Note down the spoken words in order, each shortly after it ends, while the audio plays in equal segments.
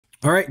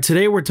All right,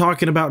 today we're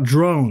talking about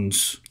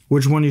drones,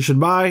 which one you should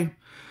buy,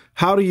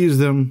 how to use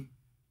them,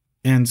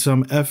 and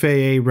some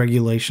FAA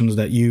regulations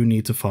that you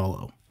need to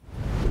follow.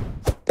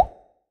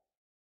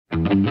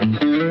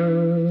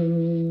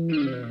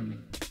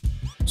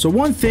 So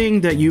one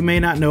thing that you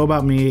may not know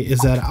about me is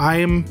that I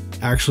am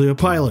actually a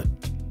pilot.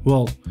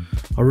 Well,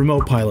 a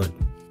remote pilot.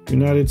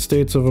 United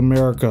States of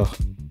America.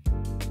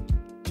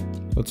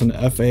 That's an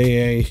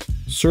FAA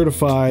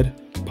certified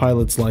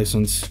pilot's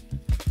license.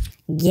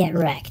 Get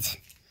wrecked.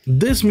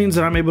 This means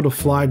that I'm able to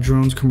fly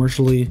drones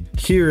commercially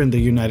here in the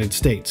United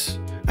States.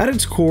 At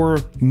its core,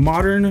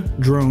 modern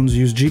drones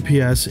use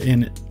GPS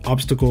and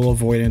obstacle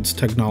avoidance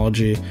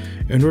technology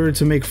in order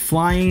to make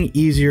flying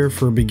easier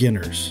for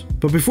beginners.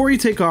 But before you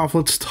take off,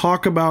 let's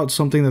talk about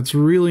something that's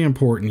really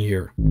important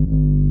here.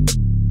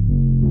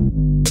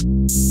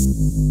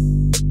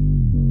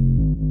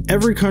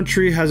 Every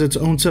country has its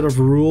own set of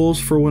rules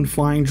for when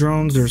flying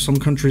drones. There are some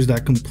countries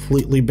that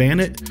completely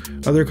ban it,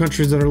 other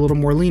countries that are a little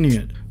more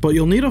lenient. But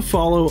you'll need to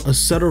follow a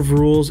set of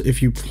rules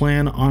if you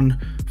plan on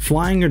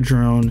flying a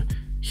drone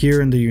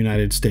here in the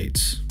United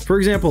States. For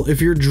example, if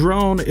your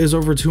drone is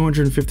over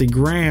 250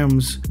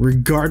 grams,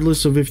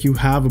 regardless of if you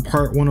have a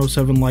Part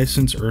 107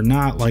 license or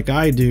not, like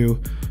I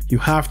do, you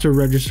have to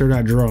register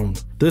that drone.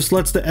 This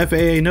lets the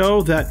FAA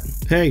know that,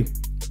 hey,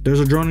 there's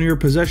a drone in your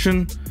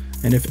possession,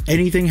 and if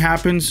anything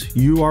happens,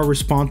 you are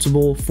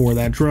responsible for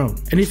that drone.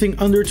 Anything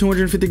under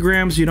 250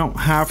 grams, you don't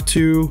have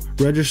to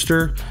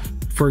register.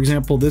 For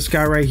example, this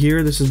guy right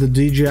here, this is the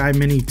DJI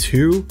Mini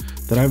 2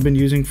 that I've been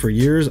using for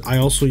years. I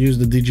also use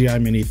the DJI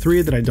Mini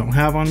 3 that I don't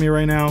have on me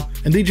right now.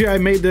 And DJI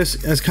made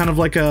this as kind of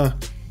like a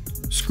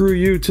screw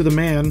you to the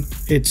man.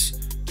 It's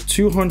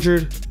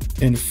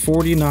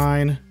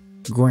 249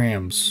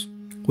 grams.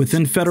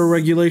 Within federal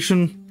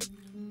regulation,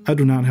 I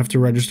do not have to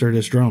register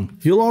this drone.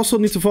 You'll also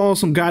need to follow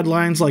some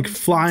guidelines like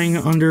flying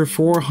under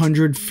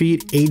 400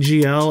 feet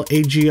AGL,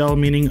 AGL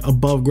meaning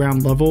above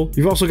ground level.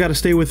 You've also got to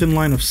stay within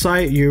line of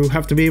sight. You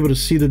have to be able to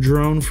see the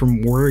drone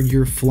from where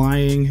you're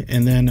flying,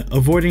 and then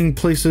avoiding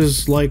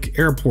places like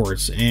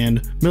airports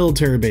and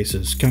military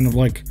bases, kind of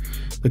like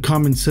the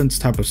common sense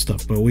type of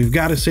stuff. But we've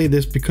got to say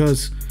this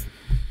because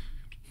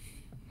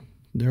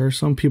there are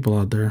some people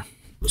out there.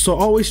 So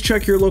always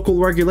check your local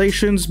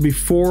regulations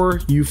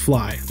before you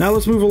fly. Now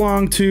let's move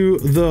along to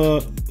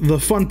the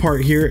fun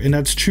part here, and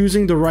that's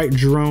choosing the right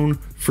drone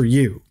for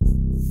you.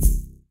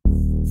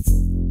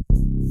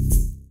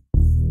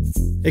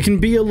 It can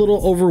be a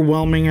little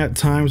overwhelming at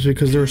times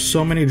because there are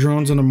so many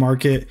drones in the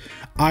market.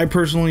 I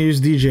personally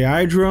use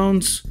DJI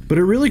drones, but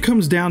it really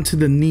comes down to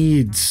the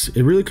needs.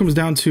 It really comes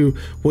down to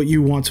what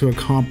you want to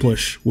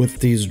accomplish with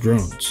these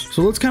drones.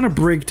 So let's kind of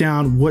break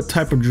down what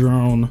type of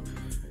drone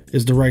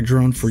is the right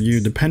drone for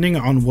you depending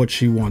on what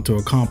you want to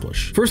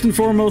accomplish. First and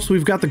foremost,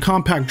 we've got the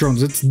compact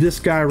drones. It's this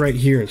guy right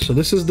here. So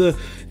this is the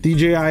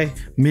DJI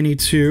Mini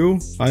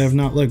 2. I have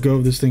not let go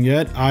of this thing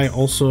yet. I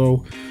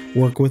also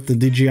work with the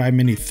DJI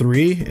Mini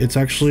 3. It's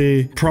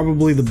actually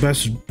probably the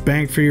best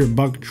bang for your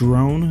buck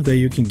drone that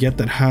you can get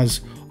that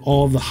has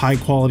all of the high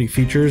quality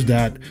features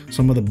that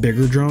some of the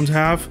bigger drones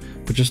have,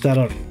 but just at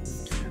a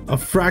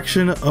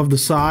fraction of the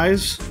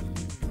size.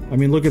 I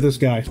mean, look at this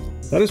guy.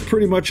 That is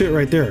pretty much it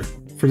right there.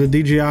 For the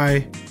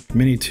DJI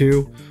Mini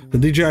 2, the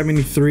DJI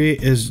Mini 3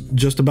 is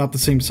just about the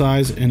same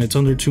size and it's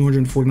under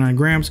 249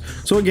 grams.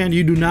 So again,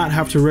 you do not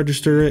have to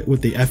register it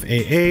with the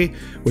FAA,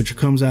 which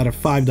comes at a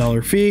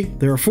 $5 fee.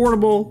 They're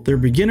affordable, they're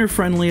beginner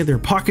friendly, they're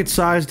pocket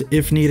sized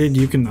if needed.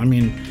 You can, I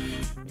mean,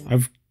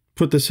 I've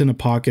put this in a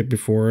pocket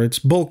before. It's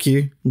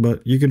bulky,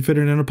 but you can fit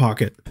it in a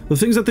pocket. The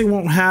things that they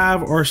won't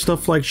have are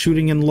stuff like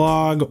shooting in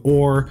log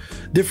or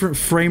different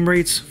frame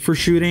rates for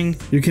shooting.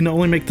 You can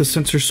only make the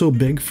sensor so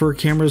big for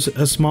cameras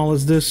as small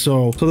as this.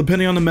 So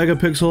depending on the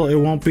megapixel, it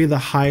won't be the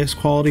highest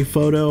quality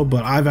photo,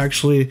 but I've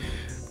actually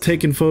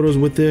taken photos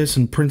with this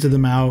and printed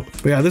them out.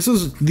 But yeah,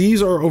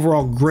 these are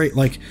overall great.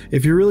 Like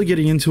if you're really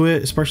getting into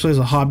it, especially as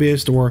a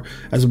hobbyist or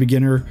as a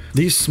beginner,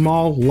 these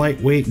small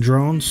lightweight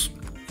drones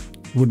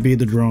would be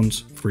the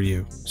drones for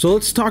you. So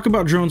let's talk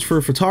about drones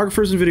for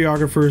photographers and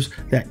videographers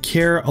that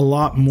care a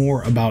lot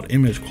more about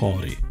image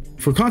quality.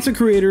 For content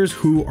creators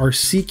who are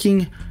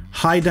seeking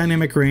high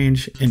dynamic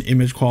range and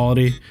image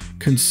quality,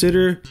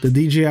 consider the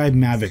DJI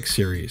Mavic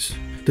series.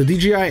 The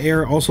DJI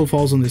Air also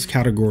falls in this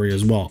category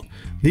as well.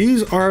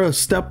 These are a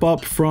step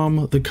up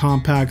from the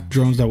compact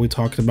drones that we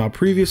talked about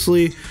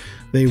previously.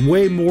 They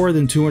weigh more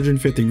than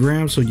 250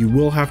 grams, so you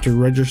will have to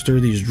register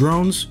these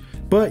drones,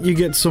 but you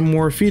get some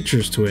more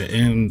features to it.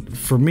 And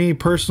for me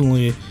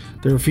personally,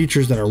 there are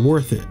features that are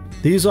worth it.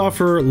 These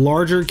offer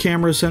larger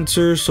camera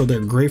sensors, so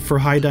they're great for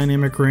high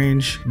dynamic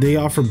range. They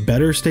offer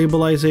better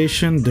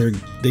stabilization.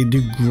 They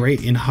do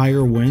great in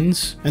higher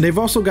winds. And they've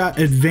also got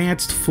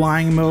advanced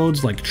flying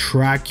modes like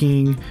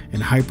tracking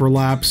and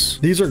hyperlapse.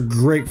 These are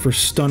great for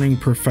stunning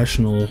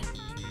professional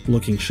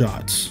looking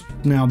shots.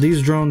 Now,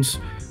 these drones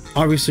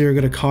obviously are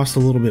going to cost a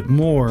little bit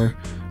more,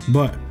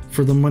 but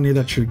for the money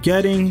that you're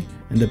getting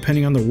and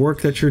depending on the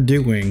work that you're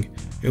doing,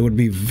 it would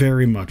be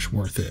very much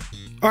worth it.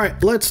 All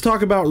right, let's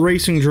talk about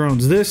racing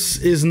drones. This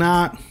is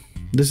not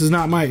This is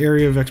not my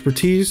area of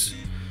expertise.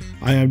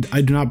 I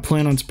do not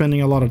plan on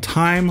spending a lot of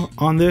time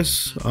on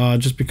this,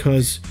 just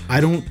because I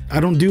don't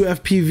do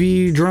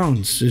FPV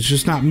drones. It's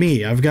just not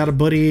me. I've got a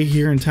buddy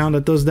here in town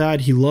that does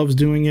that. He loves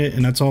doing it,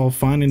 and that's all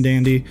fine and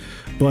dandy,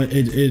 but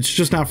it's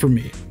just not for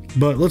me.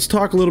 But let's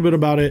talk a little bit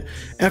about it.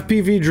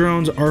 FPV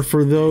drones are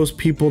for those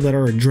people that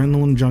are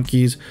adrenaline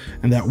junkies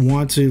and that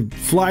want to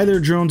fly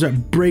their drones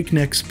at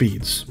breakneck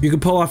speeds. You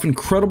can pull off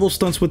incredible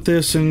stunts with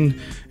this, and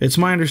it's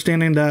my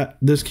understanding that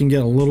this can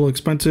get a little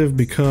expensive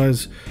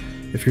because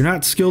if you're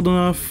not skilled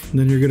enough,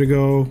 then you're gonna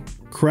go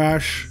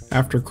crash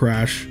after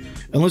crash.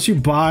 Unless you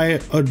buy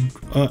a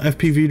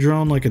FPV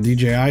drone like a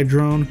DJI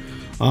drone,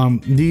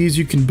 these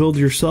you can build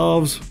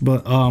yourselves,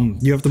 but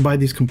you have to buy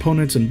these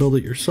components and build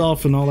it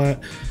yourself and all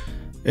that.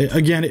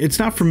 Again, it's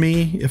not for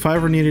me. If I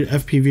ever need an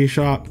FPV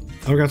shop,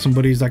 I've got some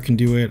buddies that can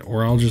do it,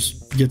 or I'll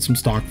just get some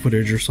stock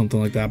footage or something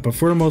like that. But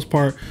for the most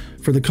part,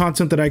 for the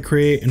content that I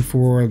create and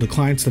for the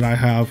clients that I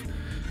have,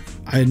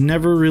 I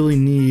never really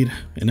need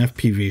an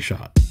FPV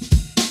shot.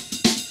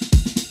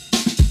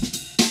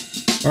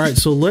 All right,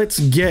 so let's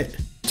get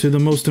to the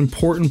most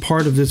important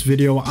part of this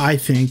video. I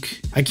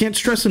think I can't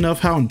stress enough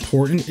how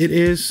important it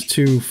is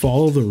to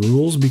follow the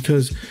rules,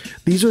 because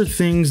these are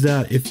things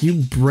that if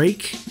you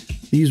break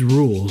these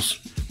rules,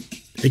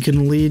 it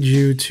can lead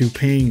you to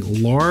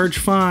paying large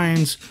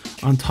fines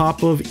on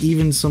top of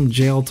even some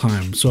jail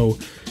time. So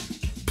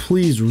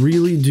please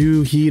really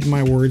do heed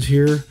my words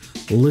here.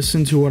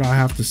 Listen to what I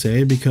have to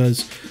say,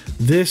 because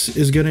this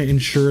is going to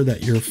ensure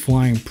that you're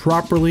flying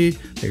properly,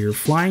 that you're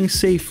flying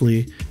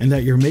safely, and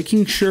that you're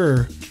making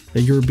sure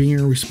that you're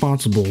being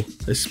responsible,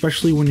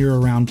 especially when you're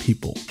around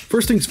people.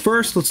 First things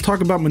first, let's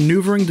talk about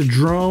maneuvering the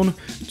drone.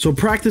 So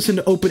practice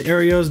in open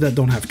areas that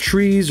don't have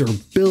trees or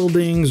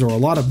buildings or a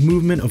lot of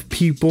movement of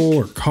people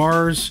or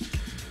cars.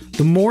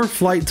 The more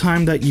flight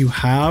time that you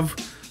have,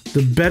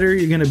 the better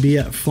you're going to be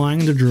at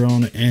flying the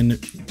drone, and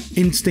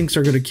instincts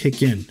are going to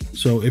kick in.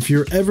 So if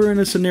you're ever in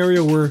a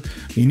scenario where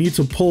you need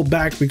to pull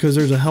back because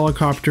there's a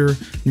helicopter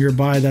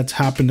nearby, that's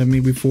happened to me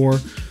before,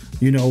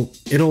 you know,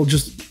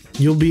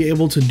 you'll be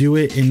able to do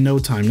it in no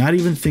time, not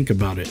even think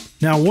about it.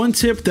 Now, one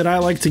tip that I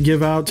like to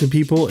give out to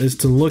people is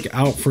to look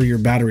out for your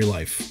battery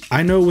life.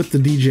 I know with the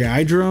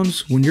DJI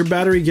drones, when your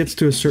battery gets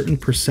to a certain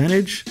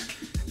percentage,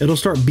 it'll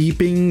start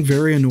beeping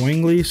very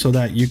annoyingly so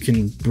that you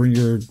can bring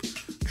your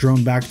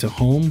drone back to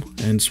home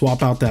and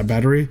swap out that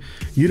battery.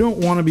 You don't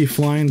want to be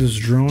flying this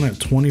drone at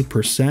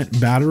 20%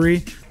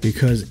 battery,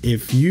 because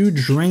if you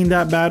drain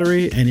that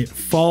battery and it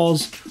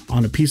falls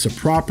on a piece of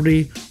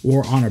property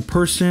or on a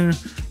person,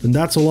 then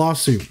that's a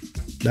lawsuit.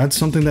 That's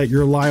something that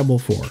you're liable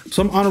for.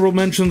 Some honorable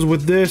mentions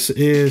with this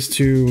is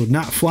to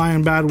not fly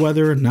in bad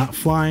weather, not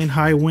fly in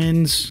high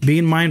winds,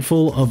 being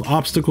mindful of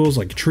obstacles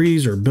like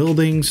trees or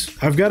buildings.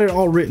 I've got it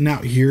all written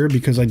out here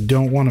because I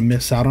don't want to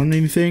miss out on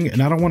anything, and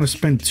I don't want to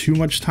spend too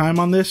much time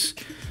on this.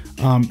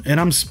 And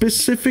I'm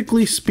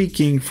specifically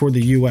speaking for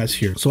the US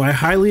here. So I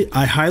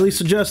highly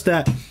suggest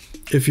that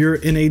if you're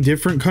in a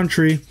different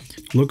country,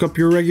 look up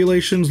your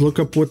regulations, look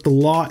up what the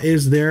law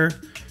is there,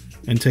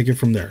 and take it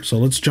from there. So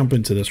let's jump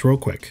into this real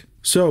quick.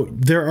 So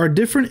there are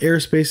different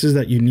airspaces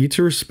that you need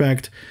to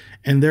respect,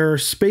 and there are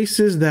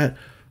spaces that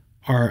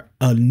are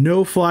a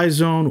no-fly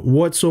zone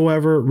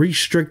whatsoever,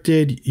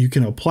 restricted. You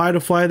can apply to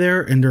fly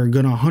there, and they're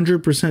gonna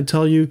 100%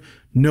 tell you,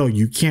 no,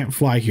 you can't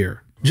fly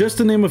here. Just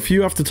to name a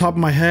few off the top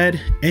of my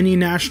head, any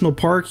national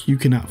park you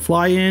cannot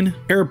fly in,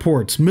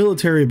 airports,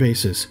 military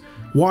bases,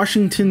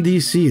 Washington,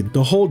 D.C.,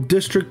 the whole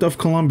District of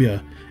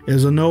Columbia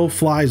is a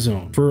no-fly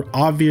zone for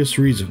obvious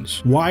reasons.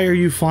 Why are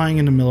you flying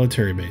in a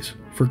military base?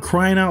 For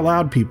crying out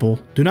loud, people.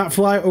 Do not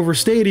fly over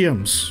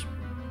stadiums.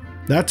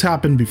 That's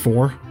happened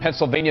before.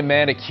 Pennsylvania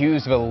man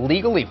accused of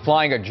illegally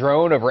flying a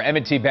drone over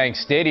M&T Bank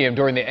Stadium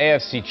during the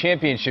AFC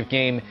Championship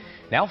game,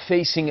 now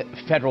facing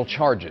federal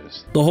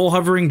charges. The whole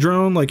hovering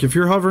drone, like if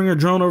you're hovering a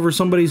drone over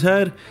somebody's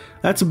head,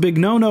 that's a big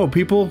no-no,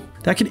 people.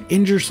 That could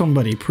injure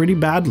somebody pretty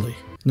badly.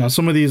 Now,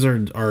 some of these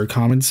are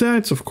common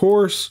sense, of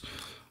course,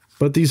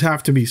 but these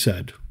have to be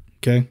said,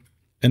 okay?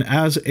 And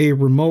as a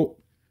remote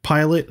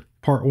pilot,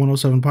 Part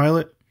 107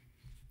 pilot,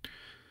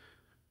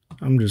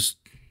 I'm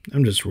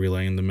just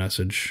relaying the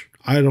message.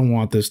 I don't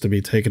want this to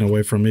be taken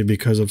away from me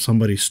because of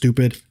somebody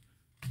stupid,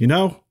 you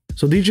know?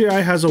 So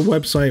DJI has a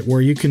website where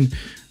you can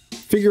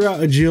figure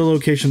out a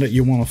geolocation that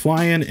you want to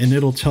fly in, and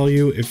it'll tell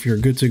you if you're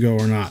good to go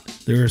or not.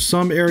 There are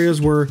some areas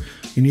where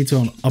you need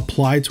to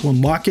apply to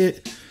unlock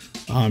it.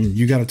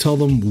 You got to tell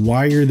them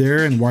why you're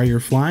there and why you're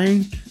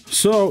flying.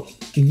 So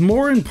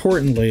more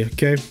importantly,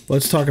 okay,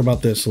 let's talk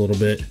about this a little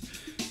bit.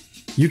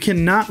 You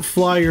cannot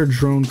fly your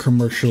drone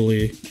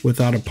commercially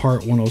without a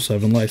Part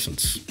 107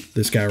 license.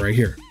 This guy right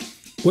here.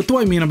 What do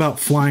I mean about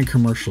flying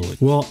commercially?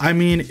 Well, I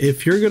mean,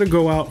 if you're going to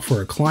go out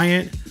for a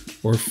client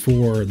or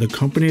for the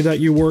company that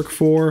you work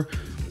for,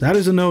 that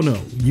is a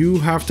no-no. You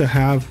have to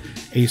have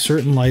a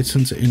certain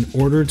license in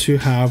order to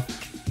have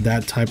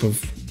that type of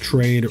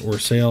trade or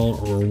sale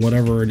or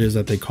whatever it is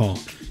that they call.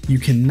 You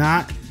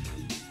cannot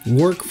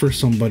work for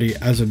somebody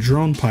as a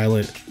drone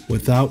pilot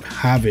without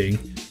having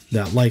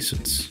that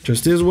license.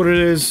 Just is what it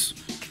is.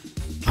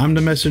 I'm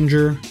the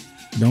messenger.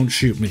 Don't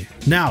shoot me.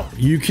 Now,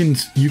 you can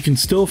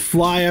still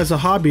fly as a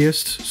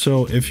hobbyist.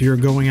 So if you're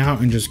going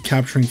out and just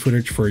capturing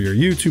footage for your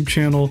YouTube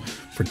channel,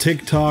 for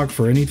TikTok,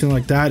 for anything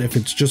like that, if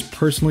it's just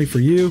personally for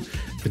you,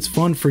 if it's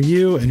fun for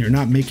you and you're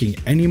not making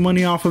any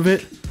money off of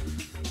it,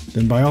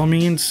 then by all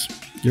means,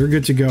 you're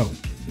good to go.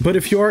 But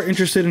if you are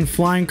interested in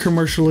flying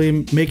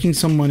commercially, making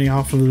some money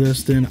off of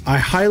this, then I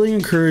highly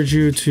encourage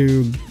you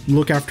to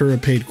look after a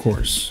paid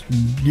course.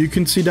 You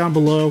can see down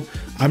below,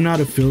 I'm not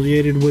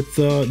affiliated with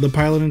the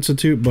Pilot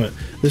Institute, but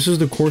this is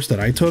the course that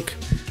I took.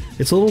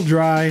 It's a little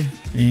dry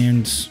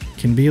and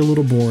can be a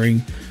little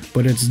boring,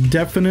 but it's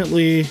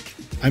definitely,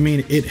 I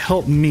mean, it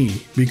helped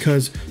me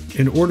because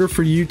in order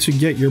for you to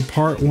get your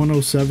Part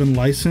 107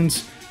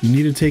 license, you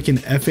need to take an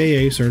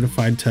FAA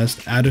certified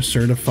test at a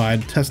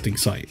certified testing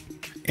site.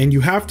 And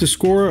you have to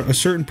score a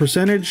certain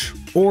percentage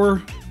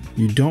or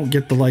you don't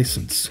get the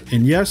license.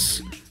 And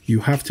yes, you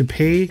have to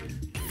pay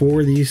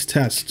for these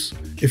tests.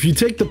 If you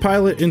take the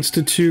Pilot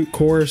Institute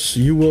course,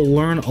 you will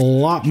learn a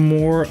lot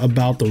more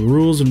about the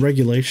rules and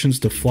regulations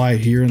to fly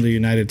here in the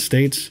United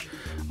States.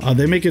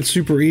 They make it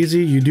super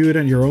easy. You do it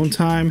at your own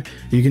time.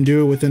 You can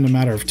do it within a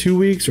matter of 2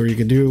 weeks, or you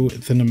can do it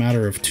within a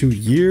matter of 2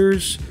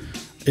 years.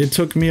 It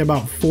took me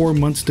about 4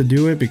 months to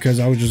do it because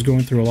I was just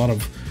going through a lot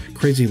of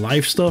crazy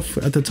life stuff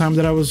at the time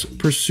that I was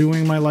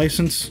pursuing my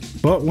license.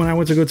 But when I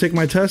went to go take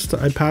my test,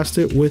 I passed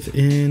it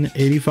within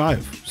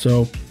 85.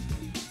 So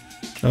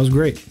that was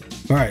great.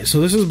 All right,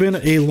 so this has been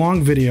a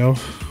long video,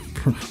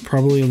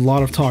 probably a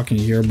lot of talking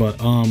here, but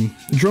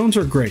drones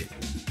are great,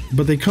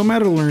 but they come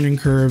at a learning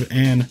curve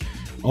and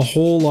a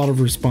whole lot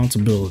of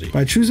responsibility.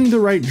 By choosing the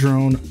right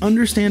drone,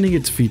 understanding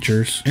its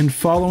features, and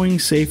following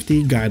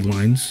safety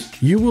guidelines,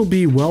 you will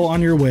be well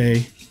on your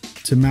way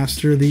to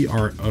master the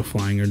art of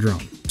flying a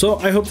drone. So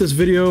I hope this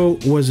video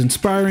was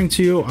inspiring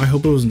to you. I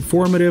hope it was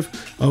informative.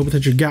 I hope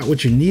that you got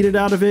what you needed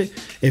out of it.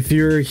 If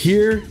you're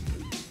here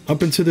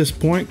up until this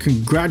point,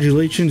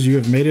 congratulations, you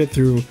have made it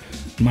through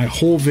my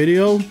whole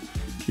video.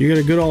 You get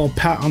a good old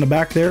pat on the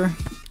back there.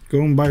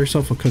 Go and buy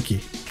yourself a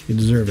cookie. You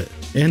deserve it.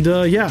 And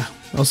yeah,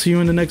 I'll see you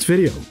in the next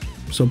video.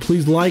 So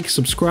please like,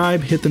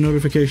 subscribe, hit the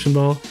notification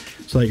bell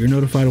so that you're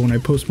notified when I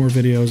post more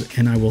videos,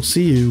 and I will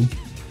see you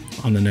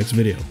on the next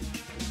video.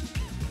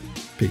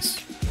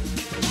 Peace.